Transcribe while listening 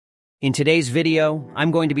In today's video, I'm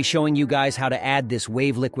going to be showing you guys how to add this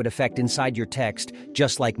wave liquid effect inside your text,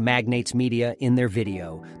 just like Magnates Media in their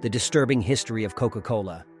video, The Disturbing History of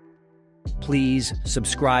Coca-Cola. Please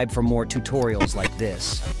subscribe for more tutorials like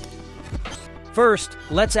this. First,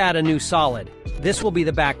 let's add a new solid. This will be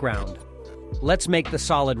the background. Let's make the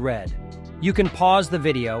solid red. You can pause the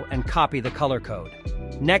video and copy the color code.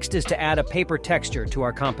 Next is to add a paper texture to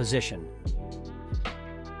our composition.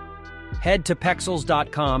 Head to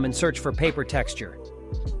pexels.com and search for paper texture.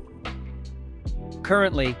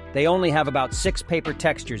 Currently, they only have about 6 paper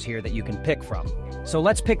textures here that you can pick from. So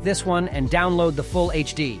let's pick this one and download the full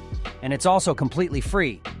HD. And it's also completely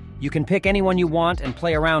free. You can pick any one you want and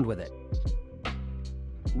play around with it.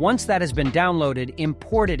 Once that has been downloaded,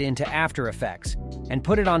 import it into After Effects and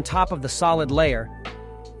put it on top of the solid layer.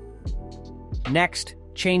 Next,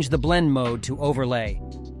 change the blend mode to overlay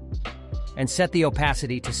and set the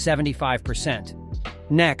opacity to 75%.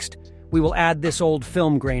 Next, we will add this old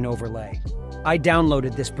film grain overlay. I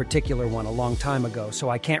downloaded this particular one a long time ago, so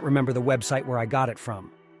I can't remember the website where I got it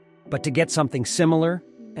from. But to get something similar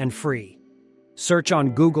and free, search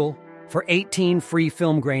on Google for 18 free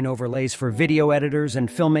film grain overlays for video editors and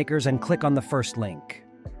filmmakers and click on the first link.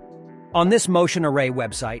 On this Motion Array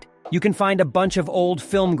website, you can find a bunch of old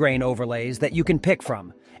film grain overlays that you can pick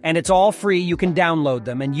from, and it's all free. You can download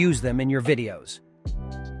them and use them in your videos.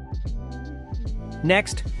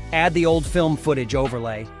 Next, add the old film footage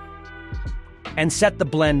overlay and set the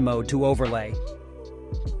blend mode to overlay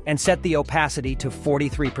and set the opacity to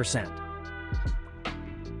 43%.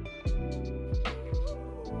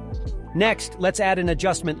 Next, let's add an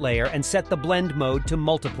adjustment layer and set the blend mode to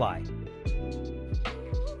multiply.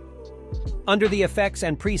 Under the Effects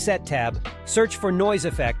and Preset tab, search for Noise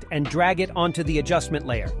Effect and drag it onto the adjustment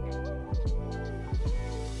layer.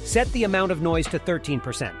 Set the amount of noise to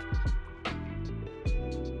 13%.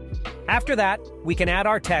 After that, we can add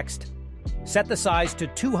our text, set the size to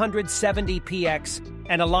 270px,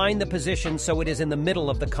 and align the position so it is in the middle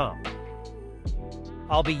of the comp.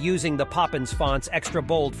 I'll be using the Poppins fonts extra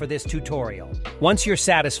bold for this tutorial. Once you're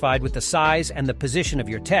satisfied with the size and the position of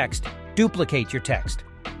your text, duplicate your text.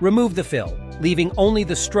 Remove the fill, leaving only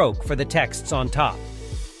the stroke for the texts on top.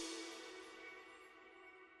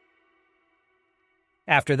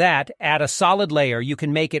 After that, add a solid layer. You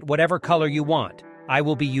can make it whatever color you want. I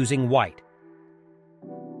will be using white.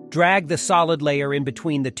 Drag the solid layer in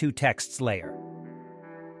between the two texts layer.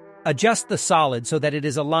 Adjust the solid so that it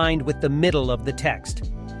is aligned with the middle of the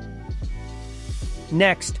text.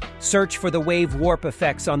 Next, search for the wave warp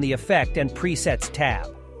effects on the Effect and Presets tab.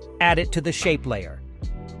 Add it to the shape layer.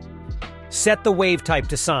 Set the wave type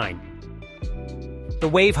to sine, the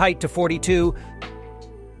wave height to 42,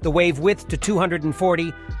 the wave width to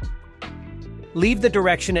 240. Leave the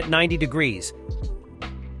direction at 90 degrees.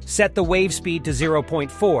 Set the wave speed to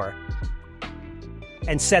 0.4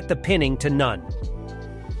 and set the pinning to none.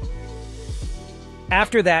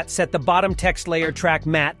 After that, set the bottom text layer track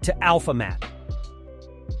matte to alpha matte.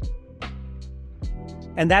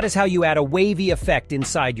 And that is how you add a wavy effect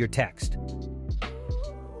inside your text.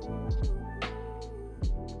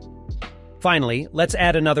 Finally, let's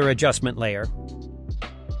add another adjustment layer.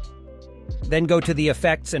 Then go to the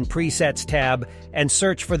Effects and Presets tab and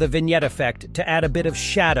search for the vignette effect to add a bit of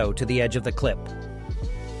shadow to the edge of the clip.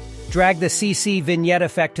 Drag the CC vignette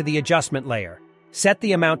effect to the adjustment layer. Set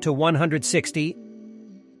the amount to 160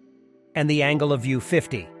 and the angle of view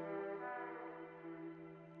 50.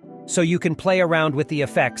 So you can play around with the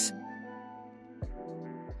effects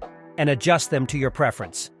and adjust them to your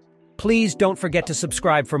preference. Please don't forget to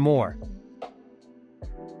subscribe for more.